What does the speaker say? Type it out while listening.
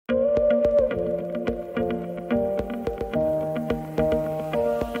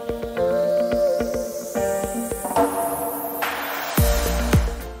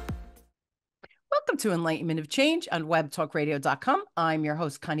to Enlightenment of Change on webtalkradio.com. I'm your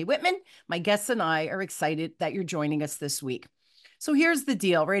host, Connie Whitman. My guests and I are excited that you're joining us this week. So here's the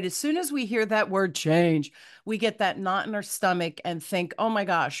deal, right? As soon as we hear that word change, we get that knot in our stomach and think, oh my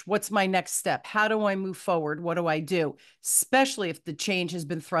gosh, what's my next step? How do I move forward? What do I do? Especially if the change has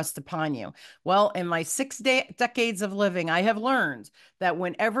been thrust upon you. Well, in my 6 decades of living, I have learned that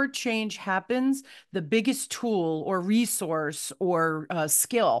whenever change happens, the biggest tool or resource or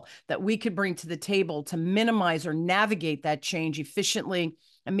skill that we could bring to the table to minimize or navigate that change efficiently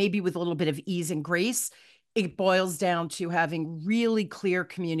and maybe with a little bit of ease and grace, it boils down to having really clear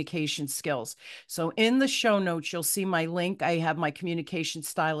communication skills. So in the show notes, you'll see my link. I have my communication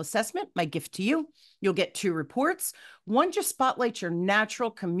style assessment, my gift to you. You'll get 2 reports. One just spotlights your natural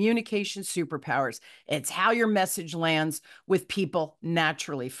communication superpowers. It's how your message lands with people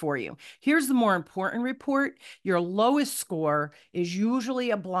naturally for you. Here's the more important report. Your lowest score is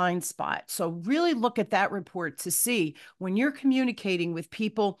usually a blind spot. So really look at that report to see when you're communicating with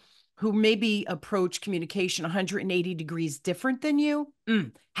people who maybe approach communication 180 degrees different than you.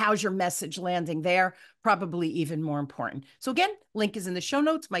 How's your message landing there? Probably even more important. So again, link is in the show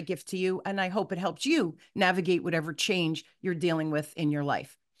notes, my gift to you, and I hope it helps you navigate whatever change you're dealing with in your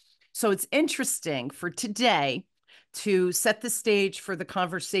life. So it's interesting for today to set the stage for the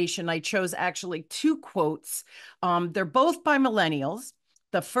conversation. I chose actually 2 quotes. They're both by millennials.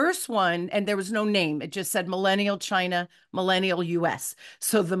 The first one, and there was no name, it just said Millennial China, Millennial U.S.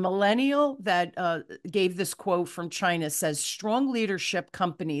 So the millennial that gave this quote from China says, strong leadership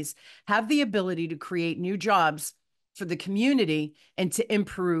companies have the ability to create new jobs for the community and to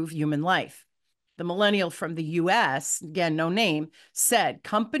improve human life. The millennial from the U.S., again, no name, said,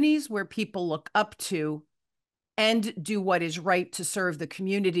 companies where people look up to and do what is right to serve the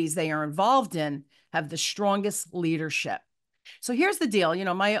communities they are involved in have the strongest leadership. So here's the deal. You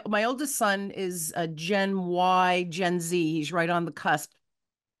know, my oldest son is a Gen Y, Gen Z. He's right on the cusp.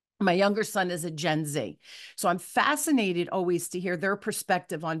 My younger son is a Gen Z. So I'm fascinated always to hear their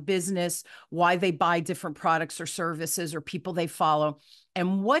perspective on business, why they buy different products or services or people they follow,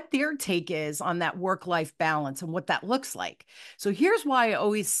 and what their take is on that work-life balance and what that looks like. So here's why I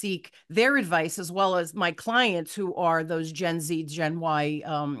always seek their advice, as well as my clients who are those Gen Z, Gen Y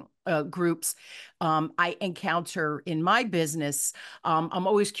groups I encounter in my business. I'm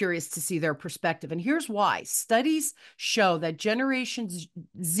always curious to see their perspective. And here's why. Studies show that Generation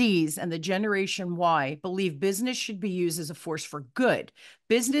Zs and the Generation Y believe business should be used as a force for good.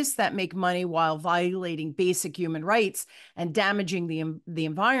 Business that make money while violating basic human rights and damaging the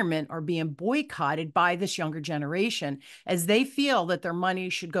environment are being boycotted by this younger generation, as they feel that their money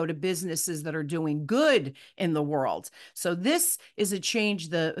should go to businesses that are doing good in the world. So this is a change.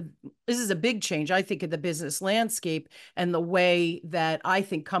 This is a big change, I think, in the business landscape and the way that I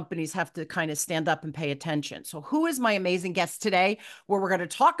think companies have to kind of stand up and pay attention. So who is my amazing guest today, where we're going to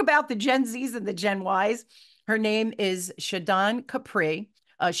talk about the Gen Zs and the Gen Ys? Her name is Shadan Kapri.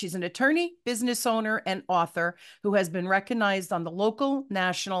 She's an attorney, business owner, and author who has been recognized on the local,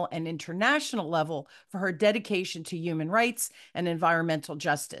 national, and international level for her dedication to human rights and environmental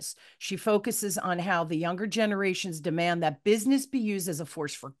justice. She focuses on how the younger generations demand that business be used as a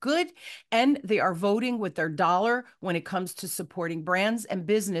force for good, and they are voting with their dollar when it comes to supporting brands and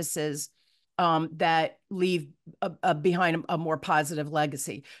businesses that leave behind a more positive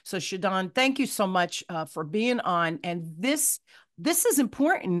legacy. So Shadan, thank you so much for being on. And this is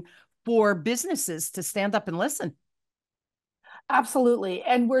important for businesses to stand up and listen. Absolutely.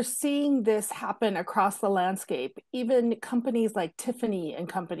 And we're seeing this happen across the landscape. Even companies like Tiffany and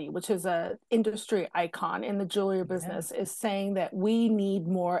Company, which is a industry icon in the jewelry business, is saying that we need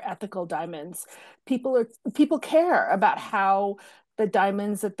more ethical diamonds. People care about how the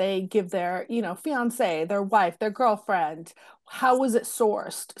diamonds that they give their, fiance, their wife, their girlfriend, how was it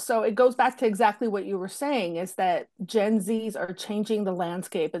sourced? So it goes back to exactly what you were saying, is that Gen Zs are changing the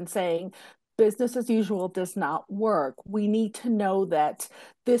landscape and saying, business as usual does not work. We need to know that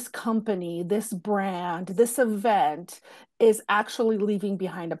this company, this brand, this event is actually leaving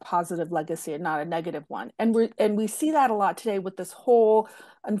behind a positive legacy and not a negative one. And we see that a lot today with this whole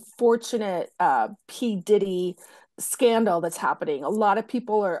unfortunate P. Diddy scandal that's happening. A lot of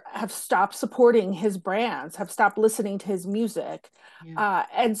people have stopped supporting his brands, have stopped listening to his music. Yeah.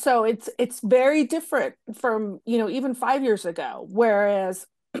 And so it's very different from, even 5 years ago. Whereas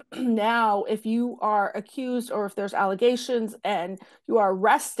now, if you are accused or if there's allegations and you are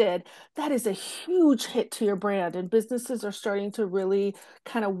arrested, that is a huge hit to your brand. And businesses are starting to really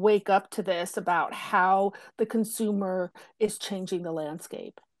kind of wake up to this about how the consumer is changing the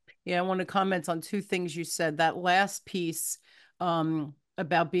landscape. Yeah, I want to comment on 2 things you said. That last piece,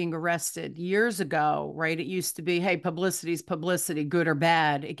 about being arrested years ago, right? It used to be, hey, publicity is publicity, good or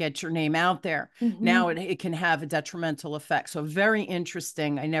bad. It gets your name out there. Mm-hmm. Now it can have a detrimental effect. So very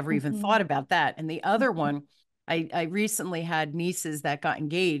interesting. I never even Mm-hmm. thought about that. And the other one, I recently had nieces that got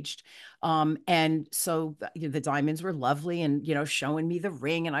engaged. And so the diamonds were lovely and, showing me the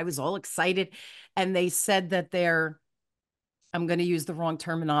ring, and I was all excited. And they said that I'm going to use the wrong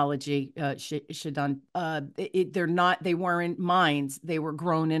terminology, Shadan. They weren't mines. They were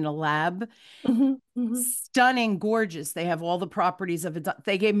grown in a lab. Mm-hmm. Mm-hmm. Stunning, gorgeous. They have all the properties of it.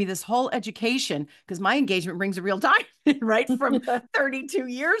 They gave me this whole education because my engagement rings a real diamond, right, from 32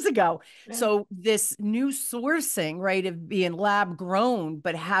 years ago. So this new sourcing, right, of being lab grown,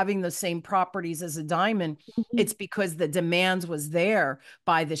 but having the same properties as a diamond, Mm-hmm. it's because the demands was there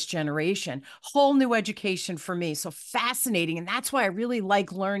by this generation. Whole new education for me. So fascinating. And that's why I really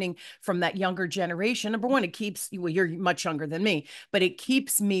like learning from that younger generation. Number one, it keeps, well, you're much younger than me, but it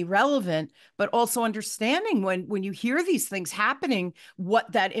keeps me relevant, but also understanding when you hear these things happening, what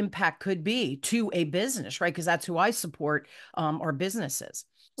that impact could be to a business, right? Because that's who I support, our businesses.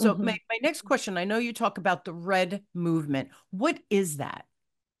 So Mm-hmm. my next question, I know you talk about the red movement. What is that?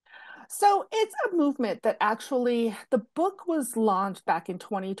 So it's a movement that actually, the book was launched back in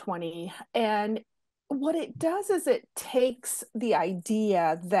 2020. And what it does is it takes the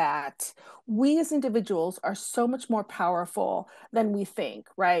idea that we as individuals are so much more powerful than we think,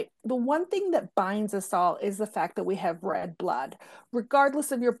 right? The one thing that binds us all is the fact that we have red blood,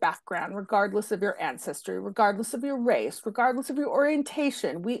 regardless of your background, regardless of your ancestry, regardless of your race, regardless of your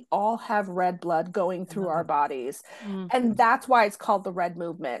orientation. We all have red blood going I through love our it. bodies. Mm, And that's why it's called the Red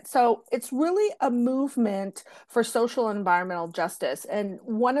Movement. So it's really a movement for social and environmental justice. And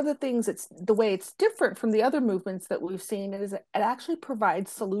one of the things, it's the way it's different from the other movements that we've seen is it actually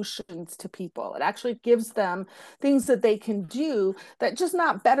provides solutions to people. It actually gives them things that they can do that just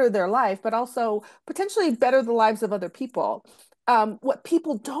not better their life, but also potentially better the lives of other people. What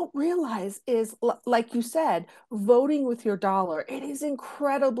people don't realize is, like you said, voting with your dollar. It is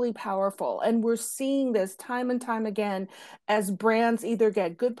incredibly powerful. And we're seeing this time and time again as brands either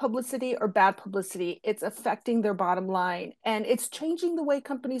get good publicity or bad publicity. It's affecting their bottom line. And it's changing the way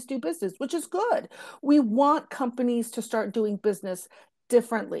companies do business, which is good. We want companies to start doing business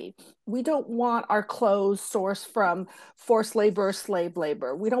differently. We don't want our clothes sourced from forced labor or slave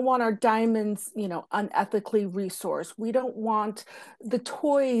labor. We don't want our diamonds, unethically resourced. We don't want the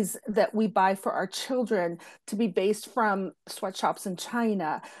toys that we buy for our children to be based from sweatshops in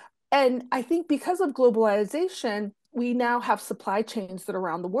China. And I think because of globalization, we now have supply chains that are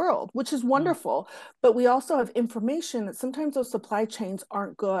around the world, which is mm, wonderful. But we also have information that sometimes those supply chains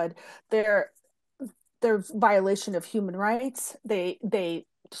aren't good. They're there's violation of human rights. They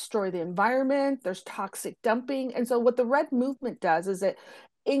destroy the environment. There's toxic dumping. And so what the Red Movement does is it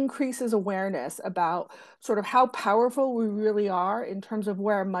increases awareness about sort of how powerful we really are in terms of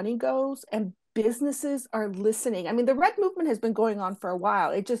where our money goes, and businesses are listening. I mean, the Red Movement has been going on for a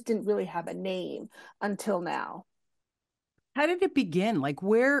while. It just didn't really have a name until now. How did it begin? Like,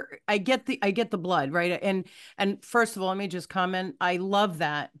 where I get the blood, right? And first of all, let me just comment. I love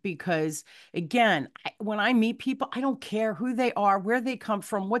that because again, when I meet people, I don't care who they are, where they come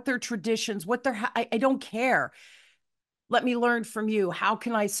from, what their traditions, I don't care. Let me learn from you. How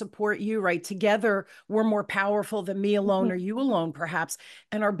can I support you? Right. Together, we're more powerful than me alone or you alone, perhaps.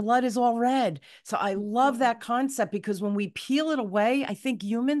 And our blood is all red. So I love that concept because when we peel it away, I think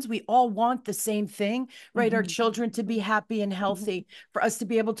humans, we all want the same thing, right? Our Mm-hmm. children to be happy and Mm-hmm. healthy, for us to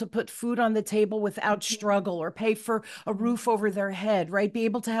be able to put food on the table without struggle or pay for a roof over their head, right? Be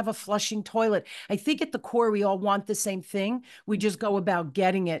able to have a flushing toilet. I think at the core, we all want the same thing. We just go about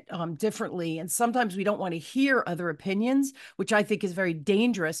getting it differently. And sometimes we don't want to hear other opinions, which I think is very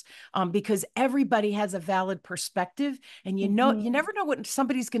dangerous, because everybody has a valid perspective. And you Mm-hmm. never know what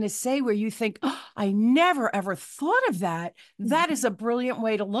somebody's going to say where you think, oh, I never ever thought of that. That is a brilliant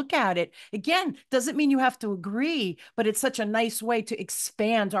way to look at it. Again, doesn't mean you have to agree, but it's such a nice way to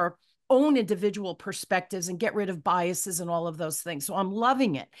expand our own individual perspectives and get rid of biases and all of those things. So I'm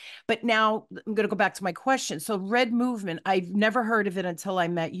loving it. But now I'm going to go back to my question. So, Red Movement, I've never heard of it until I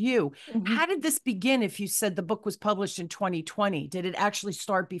met you. Mm-hmm. How did this begin if you said the book was published in 2020? Did it actually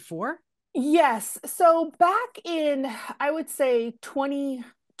start before? Yes. So back in, I would say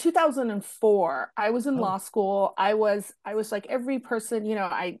 2004, I was in Oh, law school. I was like every person,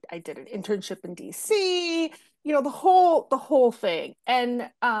 I did an internship in DC, the whole thing. And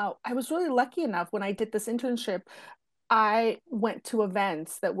I was really lucky enough when I did this internship, I went to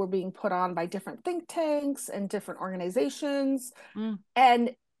events that were being put on by different think tanks and different organizations. mm,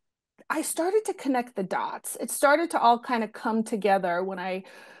 And I started to connect the dots. It started to all kind of come together when I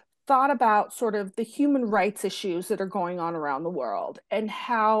thought about sort of the human rights issues that are going on around the world and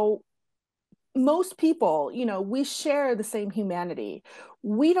how most people, we share the same humanity.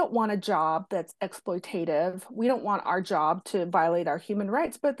 We don't want a job that's exploitative. We don't want our job to violate our human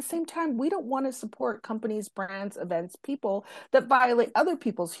rights. But at the same time, we don't want to support companies, brands, events, people that violate other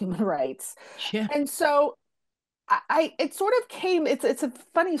people's human rights. Yeah. And so it sort of came, it's a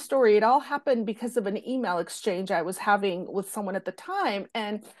funny story. It all happened because of an email exchange I was having with someone at the time.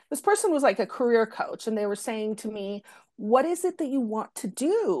 And this person was like a career coach, and they were saying to me, what is it that you want to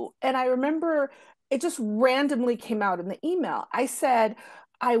do? And I remember it just randomly came out in the email. I said,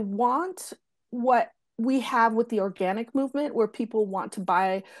 I want what we have with the organic movement, where people want to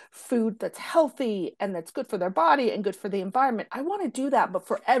buy food that's healthy and that's good for their body and good for the environment. I want to do that, but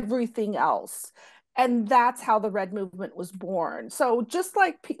for everything else. And that's how the red movement was born. So just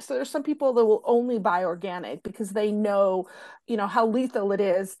like, so there's some people that will only buy organic because they know, how lethal it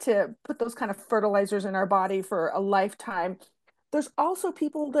is to put those kind of fertilizers in our body for a lifetime. There's also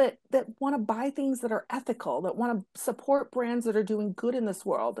people that want to buy things that are ethical, that want to support brands that are doing good in this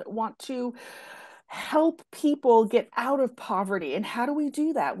world, that want to help people get out of poverty. And how do we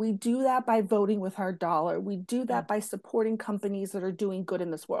do that? We do that by voting with our dollar. We do Yeah. that by supporting companies that are doing good in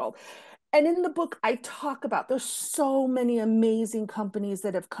this world. And in the book, I talk about there's so many amazing companies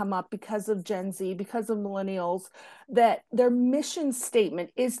that have come up because of Gen Z, because of millennials, that their mission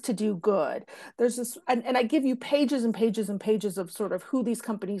statement is to do good. There's this, and I give you pages and pages and pages of sort of who these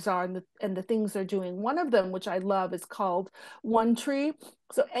companies are and the things they're doing. One of them, which I love, is called One Tree.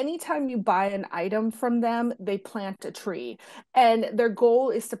 So anytime you buy an item from them, they plant a tree. And their goal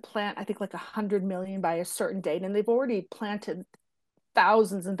is to plant, I think, like 100 million by a certain date. And they've already planted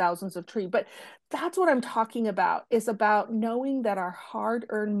thousands and thousands of trees. But that's what I'm talking about, is about knowing that our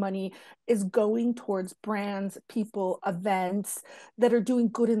hard-earned money is going towards brands, people, events that are doing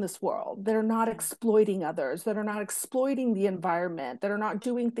good in this world, that are not exploiting others, that are not exploiting the environment, that are not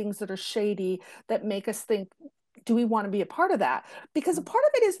doing things that are shady, that make us think, do we want to be a part of that? Because a part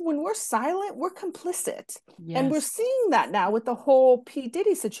of it is when we're silent, we're complicit. And we're Yes. seeing that now with the whole P.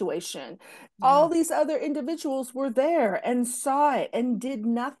 Diddy situation. Yeah. All these other individuals were there and saw it and did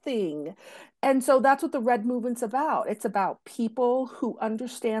nothing. And so that's what the Red Movement's about. It's about people who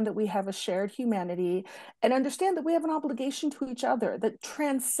understand that we have a shared humanity and understand that we have an obligation to each other that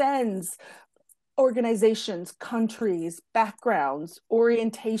transcends organizations, countries, backgrounds,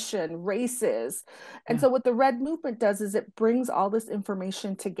 orientation, races. And Yeah. so, what the Red Movement does is it brings all this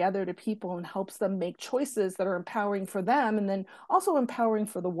information together to people and helps them make choices that are empowering for them and then also empowering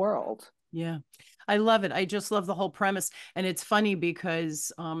for the world. Yeah. I love it. I just love the whole premise. And it's funny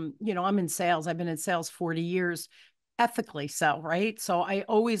because, I'm in sales. I've been in sales 40 years, ethically so, right? So I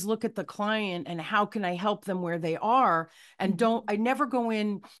always look at the client and how can I help them where they are, and I never go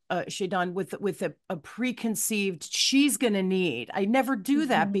in, Shadan, with a preconceived, she's going to need. I never do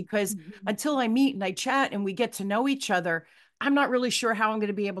that Mhm, because mhm, until I meet and I chat and we get to know each other, I'm not really sure how I'm going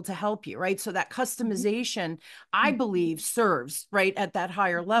to be able to help you, right? So that mhm, customization, I mhm, believe, serves right at that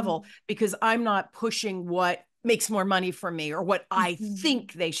higher level because I'm not pushing what makes more money for me or what I mhm,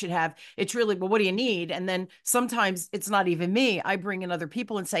 think they should have. It's really, well, what do you need? And then sometimes it's not even me. I bring in other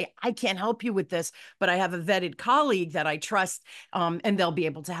people and say, I can't help you with this, but I have a vetted colleague that I trust, and they'll be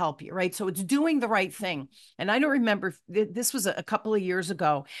able to help you, right? So it's doing the right thing. And I don't remember, this was a couple of years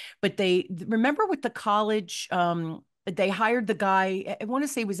ago, but they remember with the college, they hired the guy, I want to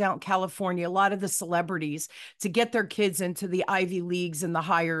say he was out in California, a lot of the celebrities to get their kids into the Ivy Leagues and the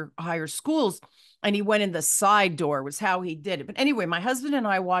higher schools. And he went in the side door, was how he did it. But anyway, my husband and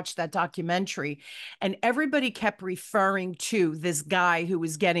I watched that documentary, and everybody kept referring to this guy who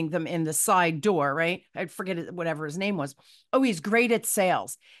was getting them in the side door, right? I forget it, whatever his name was. Oh, he's great at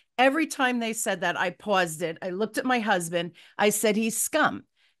sales. Every time they said that, I paused it. I looked at my husband. I said, he's scum.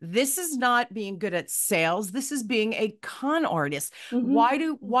 This is not being good at sales. This is being a con artist. mhm, Why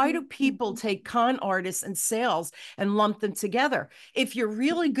do mhm, people mhm, take con artists and sales and lump them together? If you're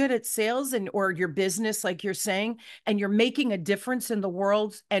really good at sales and or your business, like you're saying, and you're making a difference in the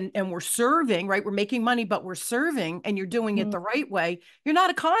world, and we're serving, right? We're making money, but we're serving, and you're doing it mhm, the right way. You're not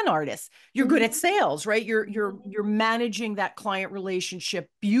a con artist. You're good at mhm, sales, right? You're you're mhm, you're managing that client relationship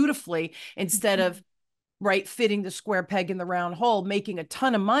beautifully instead of, mhm, right, fitting the square peg in the round hole, making a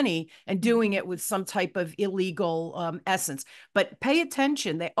ton of money and doing mhm, it with some type of illegal essence. But pay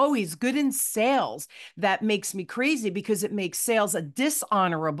attention. They always good in sales. That makes me crazy because it makes sales a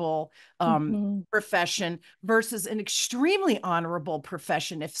dishonorable mhm, profession versus an extremely honorable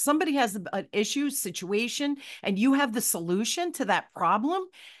profession. If somebody has an issue, situation, and you have the solution to that problem,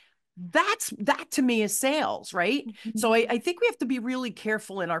 that to me is sales, right? So Mhm. I think we have to be really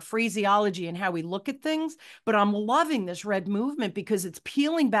careful in our phraseology and how we look at things. But I'm loving this red movement because it's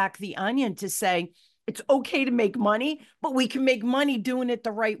peeling back the onion to say it's okay to make money, but we can make money doing it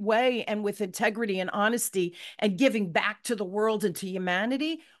the right way and with integrity and honesty and giving back to the world and to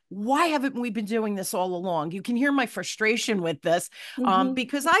humanity. Why haven't we been doing this all along? You can hear my frustration with this, Mhm.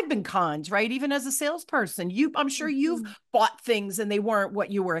 because I've been conned, right? Even as a salesperson, I'm sure you've Mhm. bought things and they weren't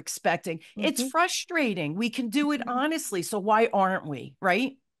what you were expecting. It's Mhm. frustrating. We can do it Mhm. honestly. So why aren't we?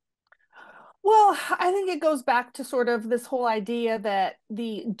 Right? Well, I think it goes back to sort of this whole idea that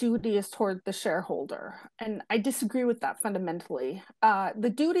the duty is toward the shareholder. And I disagree with that fundamentally.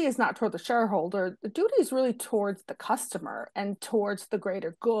 The duty is not toward the shareholder. The duty is really towards the customer and towards the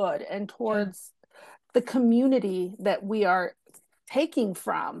greater good and Yeah. towards the community that we are taking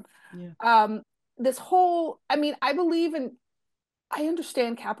from. Yeah. Um, this whole, I mean, I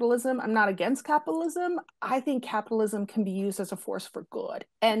understand capitalism. I'm not against capitalism. I think capitalism can be used as a force for good.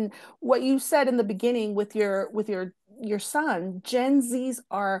 And what you said in the beginning with your son, Gen Zs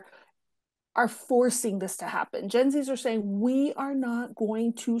are forcing this to happen. Gen Zs are saying we are not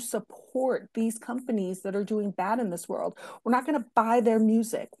going to support these companies that are doing bad in this world. We're not going to buy their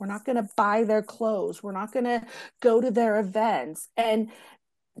music. We're not going to buy their clothes. We're not going to go to their events. And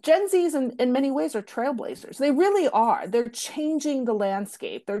Gen Zs in many ways are trailblazers. They really are. They're changing the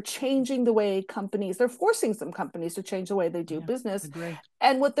landscape. They're changing the way companies, they're forcing some companies to change the way they do Yeah. business. Agree.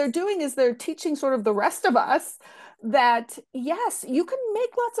 And what they're doing is they're teaching sort of the rest of us that yes, you can make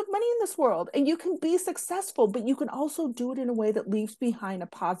lots of money in this world and you can be successful, but you can also do it in a way that leaves behind a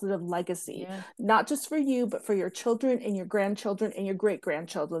positive legacy, Yeah. not just for you, but for your children and your grandchildren and your great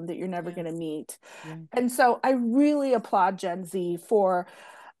grandchildren that you're never Yeah. going to meet. Yeah. And so I really applaud Gen Z for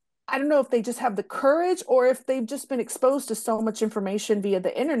I don't know if they just have the courage or if they've just been exposed to so much information via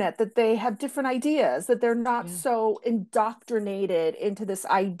the internet that they have different ideas, that they're not Yeah. so indoctrinated into this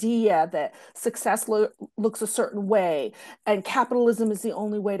idea that looks a certain way and capitalism is the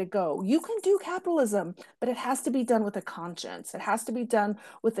only way to go. You can do capitalism, but it has to be done with a conscience. It has to be done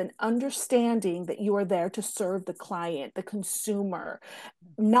with an understanding that you are there to serve the client, the consumer,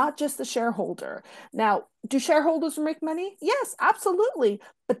 not just the shareholder. Now, do shareholders make money? Yes, absolutely.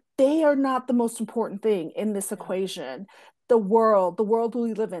 But they are not the most important thing in this Yeah. equation. The world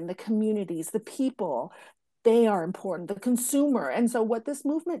we live in, the communities, the people, they are important, the consumer. And so, what this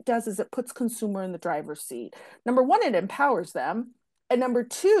movement does is it puts consumer in the driver's seat. Number one, it empowers them. And number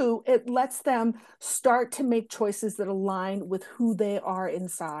two, it lets them start to make choices that align with who they are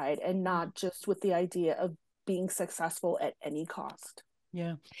inside and Yeah. not just with the idea of being successful at any cost.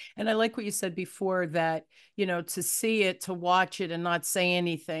 Yeah. And I like what you said before that, to see it, to watch it and not say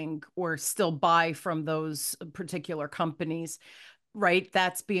anything or still buy from those particular companies, right?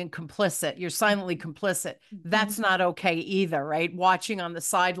 That's being complicit. You're silently complicit. Mhm. That's not okay either, right? Watching on the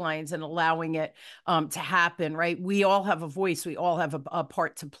sidelines and allowing it to happen, right? We all have a voice. We all have a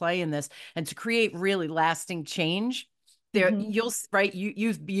part to play in this, and to create really lasting change. There, Mhm. you'll right.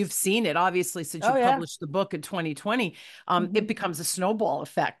 You've seen it obviously since you Oh yeah. published the book in 2020. It Mhm. becomes a snowball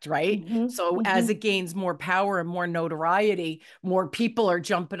effect, right? Mhm. So as Mhm. it gains more power and more notoriety, more people are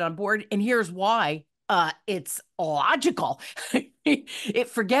jumping on board. And here's why: it's logical.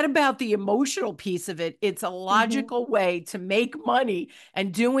 Forget about the emotional piece of it. It's a Mhm. logical way to make money,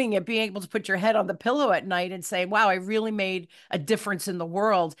 and doing it, being able to put your head on the pillow at night and say, wow, I really made a difference in the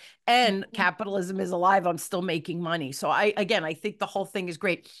world. And Mhm. capitalism is alive. I'm still making money. So I think the whole thing is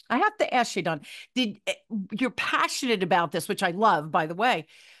great. I have to ask you, Don, did you're passionate about this, which I love, by the way.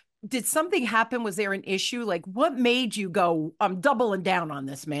 Did something happen? Was there an issue? Like, what made you go, I'm doubling down on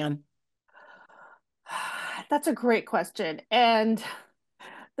this, man? That's a great question. And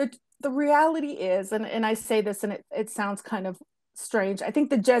the reality is, and I say this and it sounds kind of strange. I think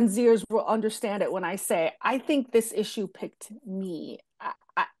the Gen Zers will understand it when I say I think this issue picked me.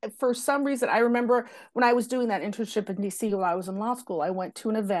 For some reason, I remember when I was doing that internship in DC while I was in law school, I went to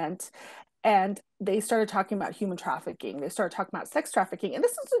an event and they started talking about human trafficking. They started talking about sex trafficking. And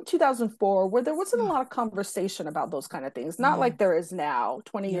this was in 2004, where there wasn't a lot of conversation about those kind of things, not Yeah, like there is now,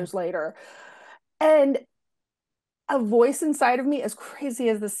 20 yeah, years later. And a voice inside of me, as crazy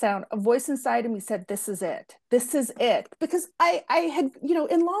as this sound, a voice inside of me said, "This is it. This is it." Because I had,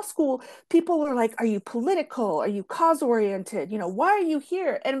 in law school, people were like, "Are you political? Are you cause oriented? Why are you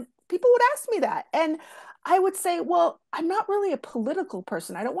here?" And people would ask me that, and I would say, "Well, I'm not really a political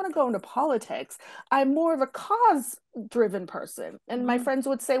person. I don't want to go into politics. I'm more of a cause driven person." And my hmm friends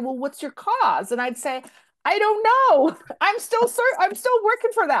would say, "Well, what's your cause?" And I'd say, I don't know. I'm still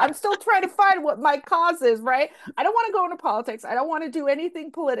working for that. I'm still trying to find what my cause is, right? I don't want to go into politics. I don't want to do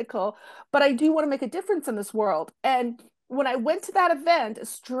anything political, but I do want to make a difference in this world. And when I went to that event, as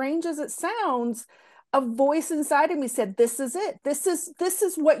strange as it sounds, a voice inside of me said, "This is it. This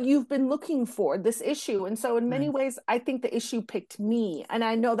is what you've been looking for, this issue." And so in many Right. ways, I think the issue picked me. And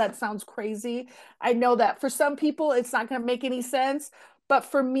I know that sounds crazy. I know that for some people it's not going to make any sense, but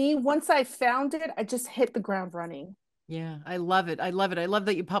for me, once I found it, I just hit the ground running. Yeah, I love it. I love it. I love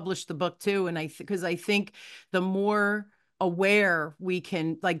that you published the book too. And because I think the more aware we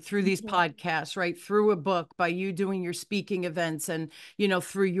can, like through these Mhm. podcasts, right, through a book, by you doing your speaking events, and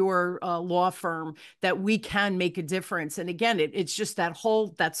through your law firm, that we can make a difference. And again, it's just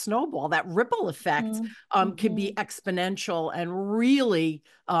that snowball, that ripple effect, Mhm. can be Mhm. exponential and really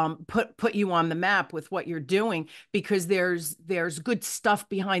put you on the map with what you're doing, because there's good stuff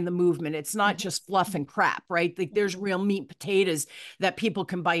behind the movement. It's not Mhm. just fluff and crap, right? Like there's Mhm. real meat and potatoes that people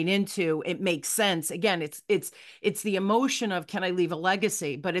can bite into. It makes sense. Again, it's the emotion of, can I leave a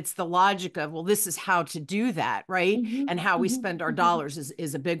legacy? But it's the logic of, well, this is how to do that, right? Mhm. And how we Mhm. spend our Mhm. dollars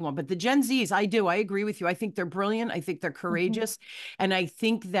is a big one. But the Gen Zs, I agree with you. I think they're brilliant. I think they're Mhm. courageous, and I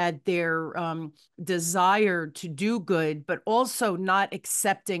think that their desire to do good, but also not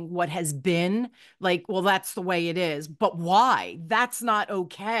accepting what has been, like, well, that's the way it is, but why? That's not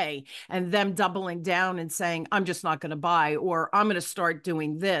okay. And them doubling down and saying, I'm just not going to buy, or I'm going to start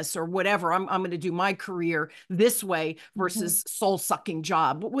doing this, or whatever. I'm going to do my career this way Mhm. versus soul sucking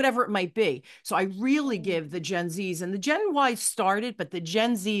job, whatever it might be. So I really Mhm. give the Gen Zs, and the Gen Y started, but the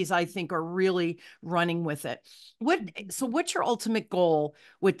Gen Zs, I think, are really running with it. Mhm. So what's your ultimate goal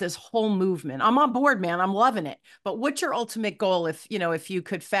with this whole movement? I'm on board, man. I'm loving it. But what's your ultimate goal, if you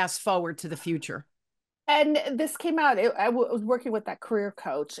could fast forward to the future? And this came out, was working with that career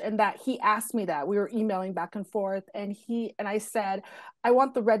coach, and that he asked me that. We were emailing back and forth, and I said, I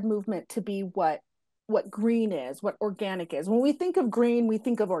want the red movement to be what green is, what organic is. When we think of green, we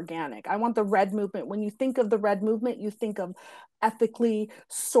think of organic. I want the red movement. When you think of the red movement, you think of ethically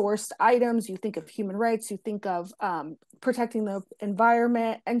sourced items, you think of human rights, you think of protecting the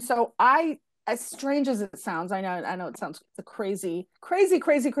environment. And so as strange as it sounds, I know it sounds a crazy, crazy,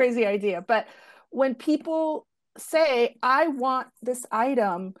 crazy, crazy idea, but when people say, I want this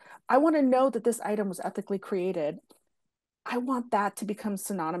item, I want to know that this item was ethically created, I want that to become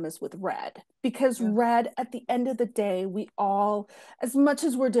synonymous with red. Because Yeah. red, at the end of the day, we all, as much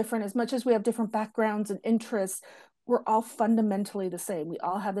as we're different, as much as we have different backgrounds and interests, we're all fundamentally the same. We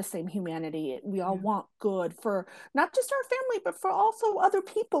all have the same humanity. We all Yeah. want good for not just our family, but for also other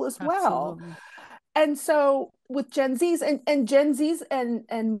people as well. Absolutely. And so with Gen Zs and Gen Zs and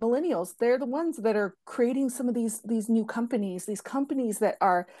millennials, they're the ones that are creating some of these new companies, these companies that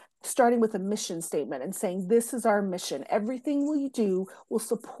are starting with a mission statement and saying, this is our mission. Everything we do will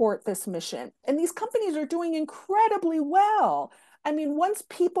support this mission. And these companies are doing incredibly well. I mean, once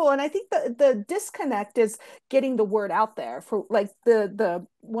people, and I think the disconnect is getting the word out there for like the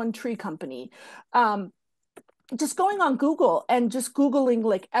One Tree Company. Um, just going on Google and just Googling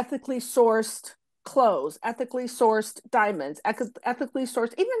like ethically sourced clothes, ethically sourced diamonds, ethically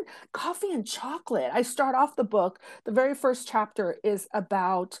sourced, even coffee and chocolate. I start off the book, the very first chapter is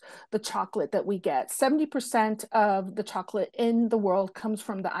about the chocolate that we get. 70% of the chocolate in the world comes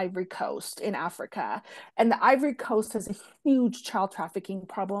from the Ivory Coast in Africa. And the Ivory Coast has a huge child trafficking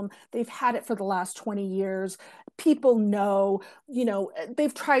problem. They've had it for the last 20 years. People know,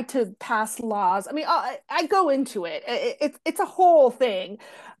 they've tried to pass laws. I mean, I go into it. It's a whole thing.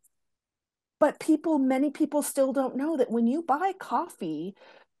 But many people still don't know that when you buy coffee,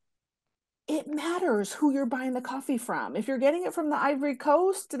 it matters who you're buying the coffee from. If you're getting it from the Ivory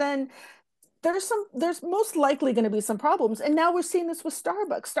Coast, then there's most likely going to be some problems. And now we're seeing this with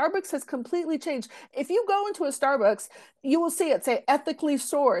Starbucks. Starbucks has completely changed. If you go into a Starbucks, you will see it say ethically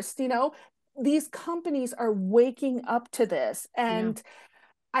sourced. These companies are waking up to this. Yeah. And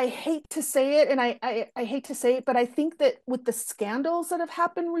I hate to say it, and I hate to say it, but I think that with the scandals that have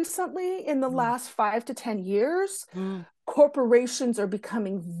happened recently in the Mm. last 5 to 10 years, Mm. corporations are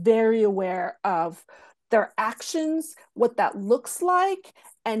becoming very aware of their actions, what that looks like,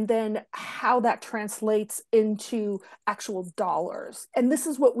 and then how that translates into actual dollars. And this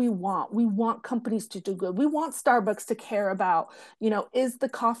is what we want. We want companies to do good. We want Starbucks to care about, is the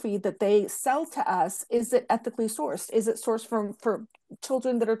coffee that they sell to us, is it ethically sourced? Is it sourced from for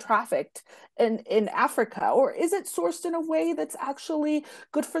children that are trafficked in Africa? Or is it sourced in a way that's actually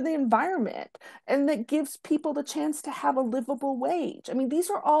good for the environment and that gives people the chance to have a livable wage? I mean, these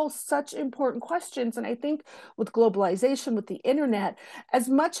are all such important questions. And I think with globalization, with the internet, as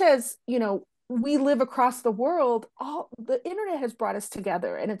much as, we live across the world, all the internet has brought us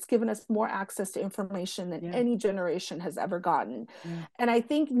together, and it's given us more access to information than Yeah. any generation has ever gotten. Yeah. And I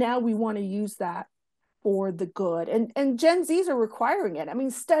think now we want to use that for the good. And Gen Zs are requiring it. I mean,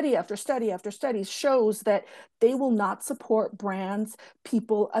 study after study after study shows that they will not support brands,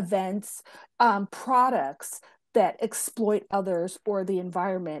 people, events, products that exploit others or the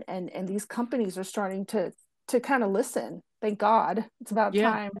environment. And these companies are starting to kind of listen. Thank God. It's about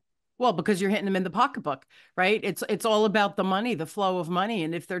Yeah. time. Well, because you're hitting them in the pocketbook, right? It's all about the money, the flow of money,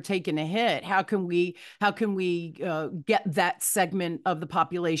 and if they're taking a hit, how can we get that segment of the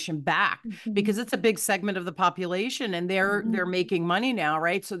population back? Mhm. Because it's a big segment of the population, and they're Mhm. making money now,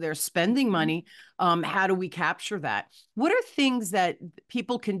 right? So they're spending Mhm. money. How do we capture that? What are things that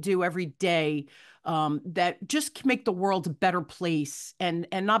people can do every day that just can make the world a better place and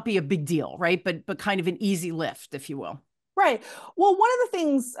not be a big deal, right? But kind of an easy lift, if you will. Right. Well, one of the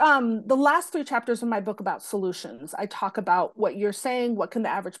things, the last three chapters of my book about solutions, I talk about what you're saying, what can the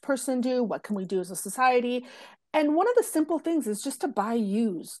average person do, what can we do as a society? And one of the simple things is just to buy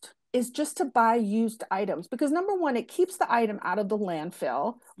used items. Because number one, it keeps the item out of the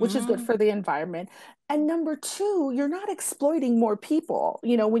landfill, which is good Mm, for the environment. And number two, you're not exploiting more people.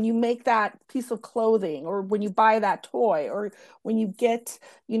 You know, when you make that piece of clothing or when you buy that toy or when you get,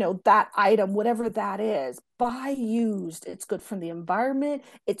 that item, whatever that is, buy used. It's good for the environment.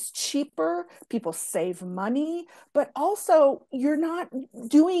 It's cheaper. People save money, but also you're not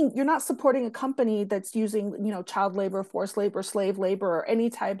supporting a company that's using, child labor, forced labor, slave labor, or any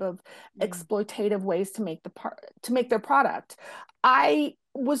type of yeah. exploitative ways to make their product. I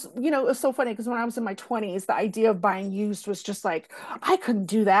was, it was so funny because when I was in my 20s, the idea of buying used was just like, I couldn't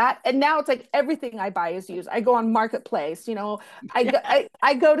do that. And now it's like everything I buy is used. I go on Marketplace, Yeah.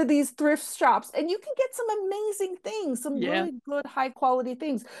 I go to these thrift shops and you can get some amazing things, some Yeah. really good, high quality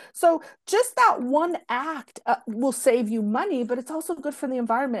things. So just that one act will save you money, but it's also good for the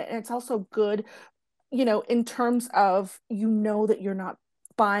environment. And it's also good, in terms of, that you're not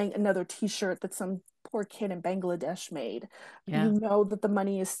buying another t-shirt that some poor kid in Bangladesh made. Yeah. That the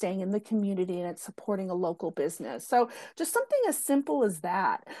money is staying in the community and it's supporting a local business. So just something as simple as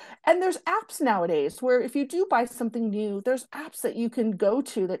that. And there's apps nowadays where if you do buy something new, there's apps that you can go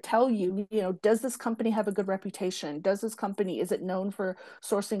to that tell you, does this company have a good reputation? Does this company, is it known for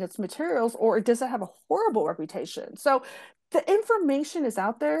sourcing its materials, or does it have a horrible reputation? So the information is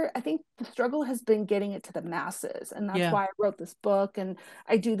out there. I think the struggle has been getting it to the masses. And that's Yeah. why I wrote this book and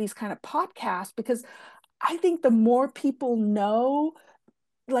I do these kind of podcasts, because I think the more people know,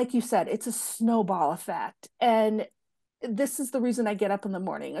 like you said, it's a snowball effect. And this is the reason I get up in the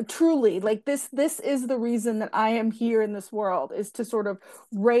morning. Truly, like this is the reason that I am here in this world, is to sort of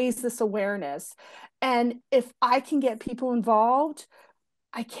raise this awareness. And if I can get people involved,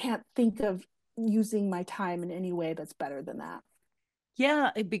 I can't think of using my time in any way that's better than that.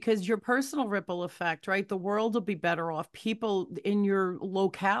 Yeah, because your personal ripple effect, right? The world will be better off. People in your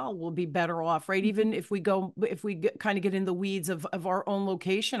locale will be better off, right? Even if we kind of get in the weeds of our own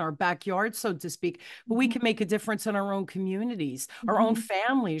location, our backyard, so to speak, but we Mhm. can make a difference in our own communities, our own Mhm.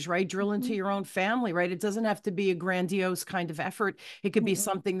 families, right? Drill into Mhm. your own family, right? It doesn't have to be a grandiose kind of effort. It could be Mhm.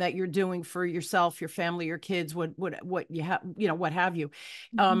 something that you're doing for yourself, your family, your kids, what you have, what have you.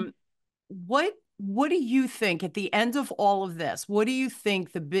 Mhm. Um, what do you think at the end of all of this? What do you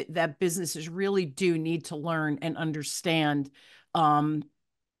think that businesses really do need to learn and understand um,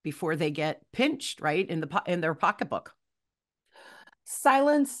 before they get pinched, right, in their pocketbook?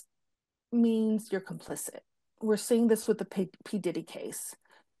 Silence means you're complicit. We're seeing this with the P. Diddy case.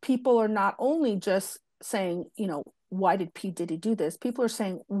 People are not only just saying, why did P. Diddy do this? People are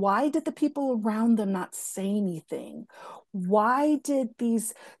saying, why did the people around them not say anything? Why did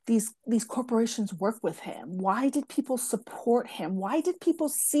these corporations work with him? Why did people support him? Why did people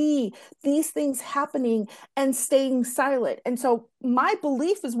see these things happening and staying silent? And so my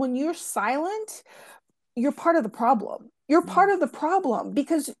belief is when you're silent, you're part of the problem. You're Yeah. part of the problem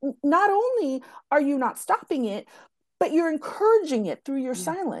because not only are you not stopping it, but you're encouraging it through your Yeah.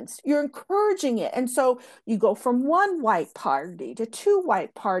 silence. You're encouraging it. And so you go from one white party to two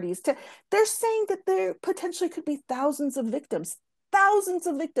white parties to, they're saying that there potentially could be thousands of victims. Thousands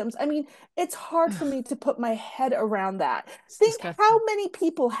of victims. I mean, it's hard for Ugh, me to put my head around that. it's Think how disgusting. many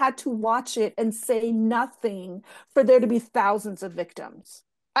people had to watch it and say nothing for there to be thousands of victims.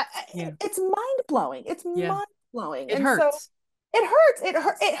 Yeah. It's mind blowing. It's Yeah. mind blowing. It And so hurts.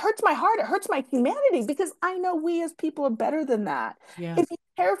 it hurts my heart. It hurts my humanity because I know we as people are better than that. Yeah. If you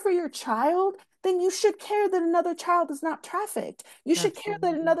care for your child, then you should care that another child is not trafficked. You should care that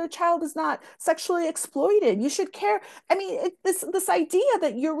Absolutely. another child is not sexually exploited. You should care. I mean, this idea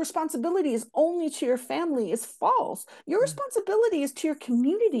that your responsibility is only to your family is false. Your Yeah. responsibility is to your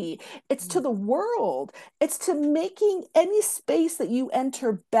community. It's Yeah. to the world. It's to making any space that you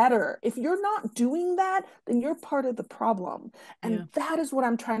enter better. If you're not doing that, then you're part of the problem. And Yeah. that is what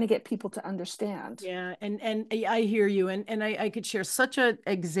I'm trying to get people to understand. Yeah, and I hear you, and I could share such an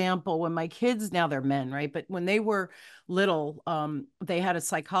example when my kids, now they're men, right? But when they were little, they had a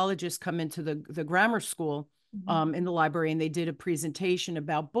psychologist come into the grammar school, Mhm. in the library, and they did a presentation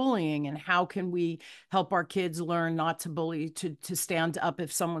about bullying and how can we help our kids learn not to bully, to stand up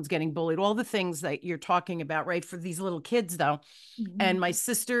if someone's getting bullied, all the things that you're talking about, right? For these little kids, though. Mhm. And my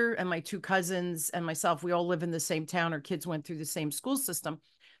sister and my two cousins and myself, we all live in the same town. Our kids went through the same school system.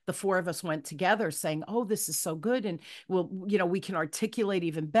 The four of us went together saying, oh, this is so good. And we'll, we can articulate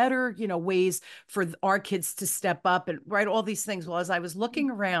even better, ways for our kids to step up and write all these things. Well, as I was looking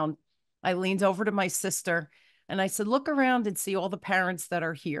around, I leaned over to my sister and I said, look around and see all the parents that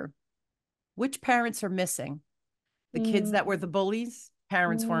are here. Which parents are missing? The kids that were the bullies,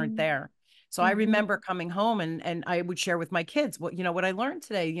 parents weren't Mhm. there. So I Mhm. remember coming home and I would share with my kids what I learned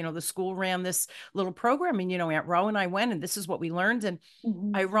today. The school ran this little program and Aunt Ro and I went and this is what we learned. And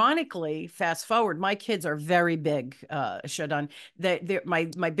Mhm. ironically, fast forward, my kids are very big, Shadan.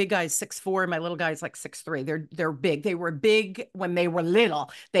 My big guy is 6'4", and my little guy is like 6'3". They're big. They were big when they were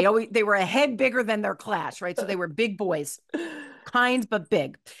little. They were a head bigger than their class, right? So they were big boys, kind but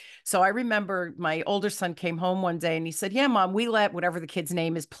big. So I remember my older son came home one day and he said, yeah, mom, we let whatever the kid's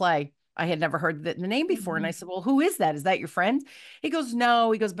name is play. I had never heard the name before. And I Mhm. said, well, who is that? Is that your friend? He goes,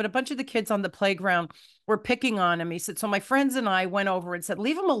 no. He goes, but a bunch of the kids on the playground were picking on him. He said, so my friends and I went over and said,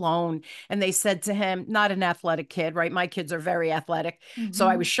 leave him alone. And they said to him, not an athletic kid, right? My kids are very athletic. So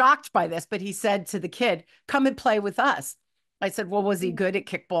I was Mhm. shocked by this, but he said to the kid, come and play with us. I said, well, was he good at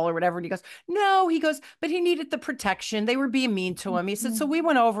kickball or whatever? And he goes, no, he goes, but he needed the protection. They were being mean to him. He said, so Mhm. we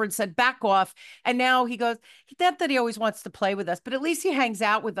went over and said, back off. And now he goes, not that he always wants to play with us, but at least he hangs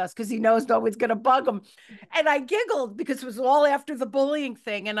out with us because he knows no one's going to bug him. And I giggled because it was all after the bullying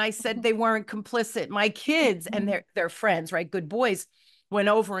thing. And I said they weren't complicit. My kids and Mhm. their friends, right? Good boys went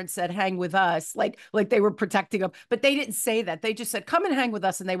over and said, hang with us, like they were protecting them. But they didn't say that. They just said, come and hang with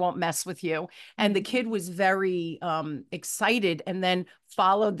us and they won't mess with you. And the Mhm. kid was very excited and then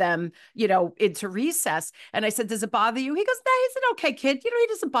followed them, into recess. And I said, does it bother you? He goes, no, he's an okay kid. He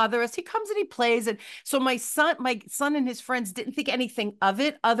doesn't bother us. He comes and he plays. And so my son and his friends didn't think anything of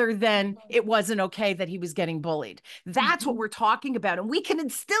it other than it wasn't okay that he was getting bullied. That's what Mhm. we're talking about. And we can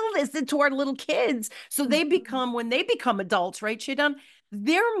instill this into our little kids. So Mhm. when they become adults, right, Shadan?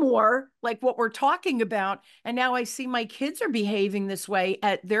 They're more like what we're talking about. And now I see my kids are behaving this way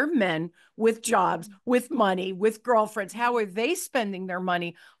at their men with jobs, with money, with girlfriends. How are they spending their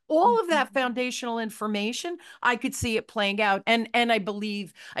money? All of Mhm. that foundational information, I could see it playing out. And I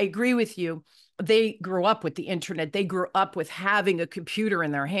agree with you. They grew up with the internet. They grew up with having a computer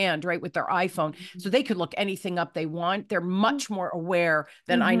in their hand, right, with their iPhone. So they could look anything up they want. They're Mhm. much more aware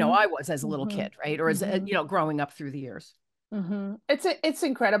than I know Mhm. I was as a little Mhm. kid, right? Or as, Mhm. growing up through the years. It's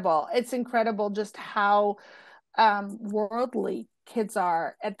incredible. It's incredible just how worldly kids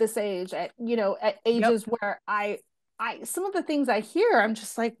are at this age, at Yep. ages where I some of the things I hear, I'm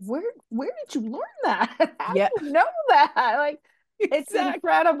just like, where did you learn that? How do Yeah. you know that? Like, it's Exactly.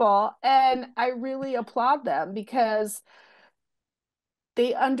 incredible. And I really applaud them because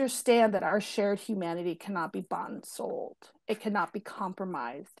they understand that our shared humanity cannot be bought and sold. It cannot be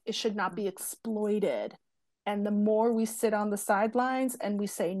compromised. It should not be exploited. And the more we sit on the sidelines and we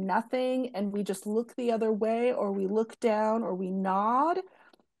say nothing and we just look the other way or we look down or we nod,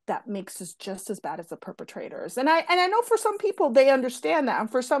 that makes us just as bad as the perpetrators. And I know for some people they understand that. And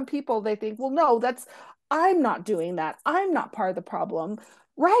for some people they think, well, no, that's I'm not doing that. I'm not part of the problem.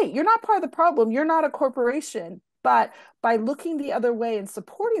 Right. You're not part of the problem. You're not a corporation. But by looking the other way and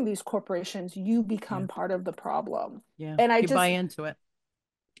supporting these corporations, you Yeah. become part of the problem. Yeah. And I You buy just into it.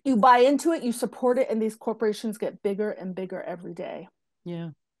 you buy into it, you support it, and these corporations get bigger and bigger every day. Yeah.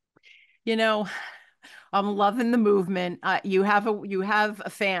 You know, I'm loving the movement. You have a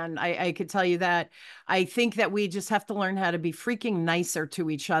fan. I could tell you that. I think that we just have to learn how to be freaking nicer to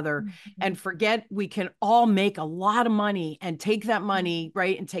each other Mhm. and forget we can all make a lot of money and take that money,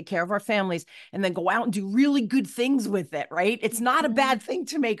 right, and take care of our families and then go out and do really good things with it, right? It's not a Mhm. bad thing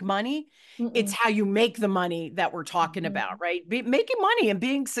to make money. It's Mhm. how you make the money that we're talking about, Mhm. right? Making money and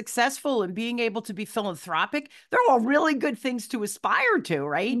being successful and being able to be philanthropic, they're all really good things to aspire to,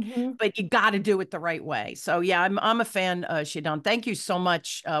 right? Mhm. But you got to do it the right way. way. So yeah, I'm a fan, Shadan. Thank you so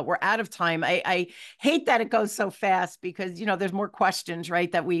much. We're out of time. I hate that it goes so fast because there's more questions,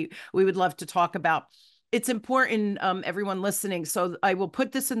 right, that we would love to talk about. It's important, everyone listening. So I will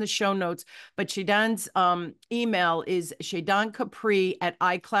put this in the show notes, but Shadan's email is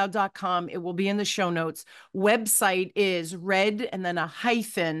shadankapri@icloud.com. It will be in the show notes. Website is red and then a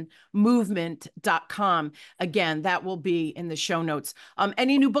hyphen movement.com. Again, that will be in the show notes.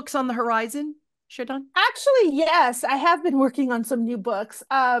 Any new books on the horizon, Shadan? Actually, yes, I have been working on some new books.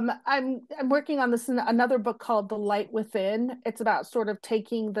 I'm working on this another book called The Light Within. It's about sort of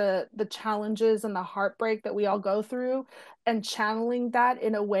taking the challenges and the heartbreak that we all go through and channeling that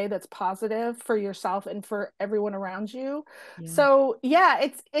in a way that's positive for yourself and for everyone around you. Yeah. So yeah,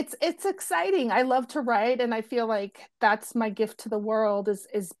 it's exciting. I love to write, and I feel like that's my gift to the world is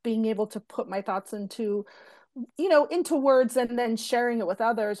being able to put my thoughts into words and then sharing it with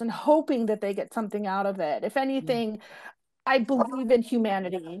others and hoping that they get something out of it. If Yeah. anything, I believe in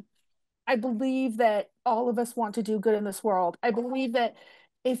humanity. I believe that all of us want to do good in this world. I believe that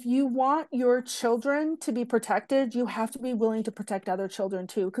if you want your children to be protected, you have to be willing to protect other children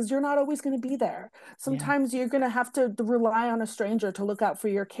too, because you're not always going to be there. Yeah. Sometimes you're going to have to rely on a stranger to look out for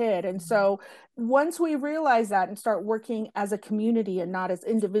your kid. And so once we realize that and start working as a community and not as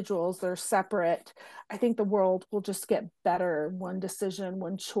individuals, they're separate, I think the world will just get better, one decision,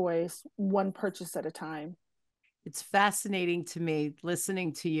 one choice, one purchase at a time. It's fascinating to me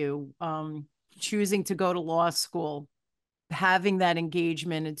listening to you, choosing to go to law school, having that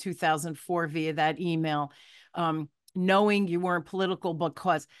engagement in 2004 via that email, knowing you weren't political,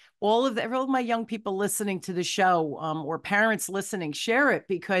 because all of my young people listening to the show, or parents listening, share it,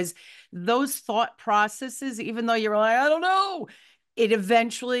 because those thought processes, even though you're like, I don't know, it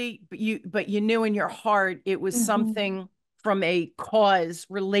eventually, but you knew in your heart it was Mm-hmm. something from a cause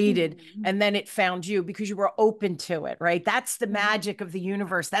related, Mm-hmm. and then it found you because you were open to it, right? That's the magic of the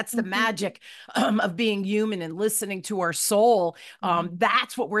universe. That's the Mm-hmm. magic of being human and listening to our soul. Mm-hmm.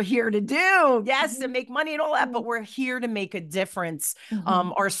 That's what we're here to do. Yes, to Mm-hmm. make money and all that, but we're here to make a difference.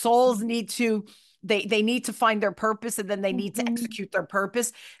 Mm-hmm. Our souls need to, they need to find their purpose, and then they need to Mm-hmm. execute their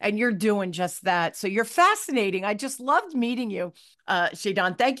purpose, and you're doing just that. So you're fascinating. I just loved meeting you,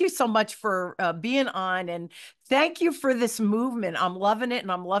 Shadan. Thank you so much for being on, and thank you for this movement. I'm loving it,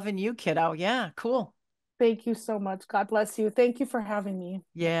 and I'm loving you, kiddo. Yeah, cool. Thank you so much. God bless you. Thank you for having me.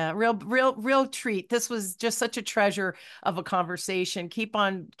 Yeah, real treat. This was just such a treasure of a conversation. Keep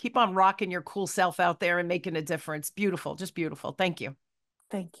on rocking your cool self out there and making a difference. Beautiful, just beautiful. Thank you.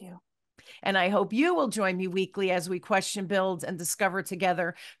 Thank you. And I hope you will join me weekly as we question, build, and discover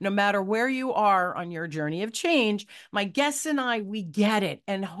together. No matter where you are on your journey of change, my guests and I, we get it.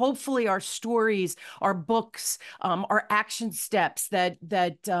 And hopefully our stories, our books, our action steps that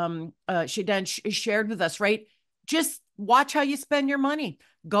Shadan shared with us, right? Just watch how you spend your money.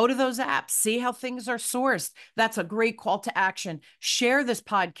 Go to those apps, see how things are sourced. That's a great call to action. Share this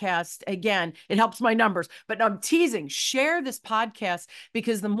podcast. Again, it helps my numbers, but I'm teasing. Share this podcast,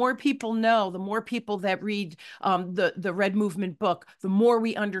 because the more people know, the more people that read the Red Movement book, the more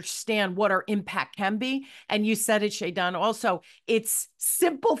we understand what our impact can be. And you said it, Shadan. Also, it's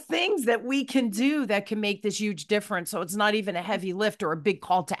simple things that we can do that can make this huge difference. So it's not even a heavy lift or a big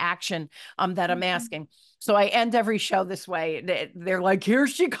call to action that I'm asking. So I end every show this way. They're like, here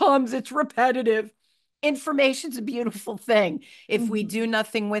she comes. It's repetitive. Information's a beautiful thing. If we Mm-hmm. do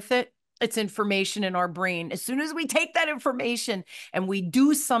nothing with it, it's information in our brain. As soon as we take that information and we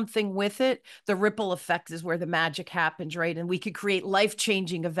do something with it, the ripple effect is where the magic happens, right? And we could create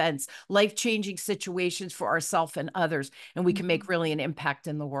life-changing events, life-changing situations for ourselves and others, and we can make really an impact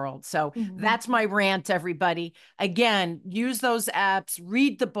in the world. So Mm-hmm. that's my rant, everybody. Again, use those apps,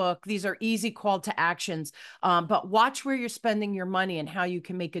 read the book. These are easy call to actions, but watch where you're spending your money and how you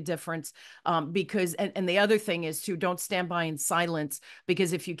can make a difference. Because, and the other thing is to don't stand by in silence,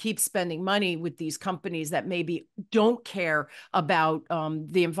 because if you keep spending money with these companies that maybe don't care about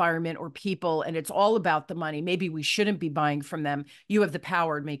the environment or people, and it's all about the money, maybe we shouldn't be buying from them. You have the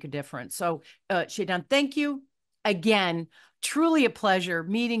power to make a difference. So, Shadan, thank you again. Truly a pleasure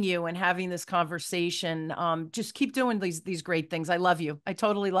meeting you and having this conversation. Just keep doing these great things. I love you. I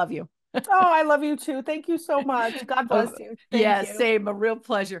totally love you. Oh, I love you too. Thank you so much. God bless you. Thank Yeah, you. same. A real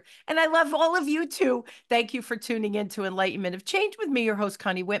pleasure. And I love all of you too. Thank you for tuning in to Enlightenment of Change with me, your host,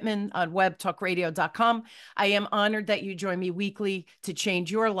 Connie Whitman, on webtalkradio.com. I am honored that you join me weekly to change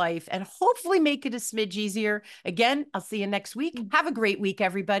your life and hopefully make it a smidge easier. Again, I'll see you next week. Have a great week,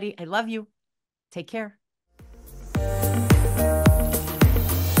 everybody. I love you. Take care.